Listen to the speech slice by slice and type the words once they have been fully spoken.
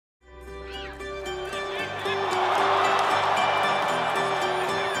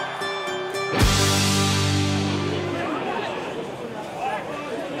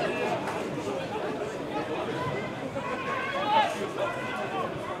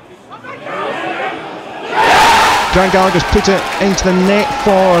Grant Gallagher's put it into the net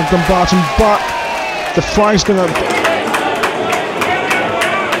for Dumbarton, but the flag's going to...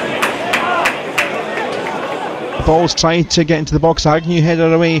 Ball's tried to get into the box. Agnew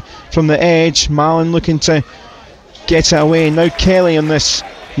headed away from the edge. Mallon looking to get it away. Now Kelly on this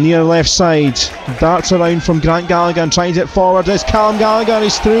near left side. Darts around from Grant Gallagher and tries it forward. There's Callum Gallagher.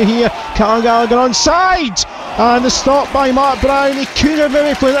 He's through here. Callum Gallagher onside. And the stop by Mark Brown. He could have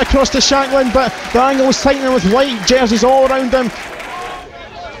maybe put it across to Shanklin, but the angle was tightening with white jerseys all around him.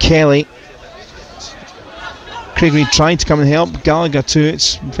 Kelly. Craig Reid tried to come and help Gallagher too.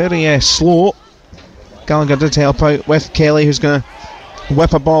 It's very slow. Gallagher did help out with Kelly, who's going to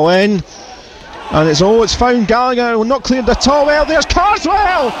whip a ball in. And it's found Gallagher, not cleared at all. Well, there's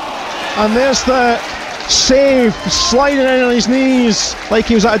Carswell! And there's the save, sliding in on his knees like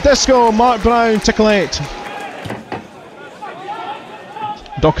he was at a disco. Mark Brown to collect.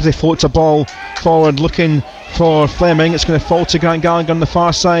 Doherty floats a ball forward looking for Fleming. It's going to fall to Grant Gallagher on the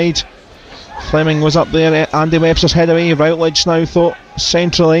far side. Fleming was up there. Andy Webster's head away. Routledge now thought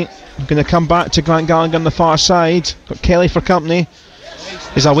centrally. Going to come back to Grant Gallagher on the far side. Got Kelly for company.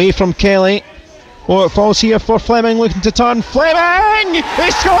 He's away from Kelly. Oh, it falls here for Fleming, looking to turn. Fleming!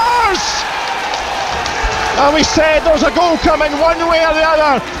 He scores! And we said there's a goal coming one way or the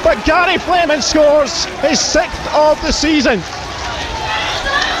other, but Garry Fleming scores his 6th of the season.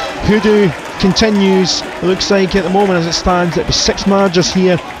 Hoodoo continues, it looks like at the moment as it stands, it'll be 6 managers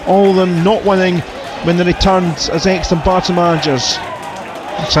here, all of them not winning when they returned as ex-Dumbarton managers.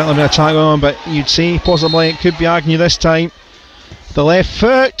 Certainly been a chat going on, but you'd say possibly it could be Agnew this time. The left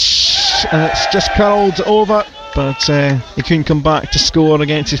foot, and it's just curled over, but he couldn't come back to score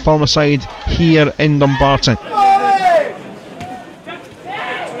against his former side here in Dumbarton.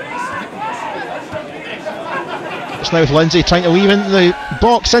 It's now with Lindsay trying to weave into the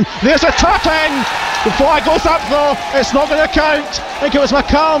box, and there's a tap-in! The flag goes up though, it's not going to count. I think it was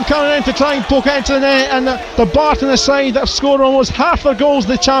McCallum coming in to try and poke it into the net, and the Barton the side that have scored almost half their goals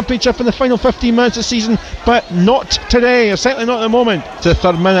in the Championship in the final 15 minutes of the season, but not today, or certainly not at the moment. To the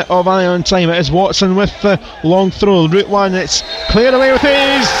 3rd minute of added on time, it is Watson with the long throw, route one, it's cleared away with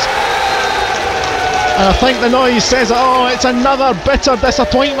ease. And I think the noise says it all. It's another bitter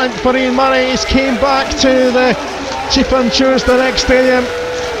disappointment for Ian Murray. He's came back to the cheaper insurance direct stadium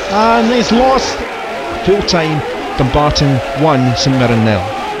and he's lost. Full time, Dumbarton 1, St Mirren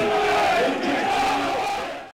 0.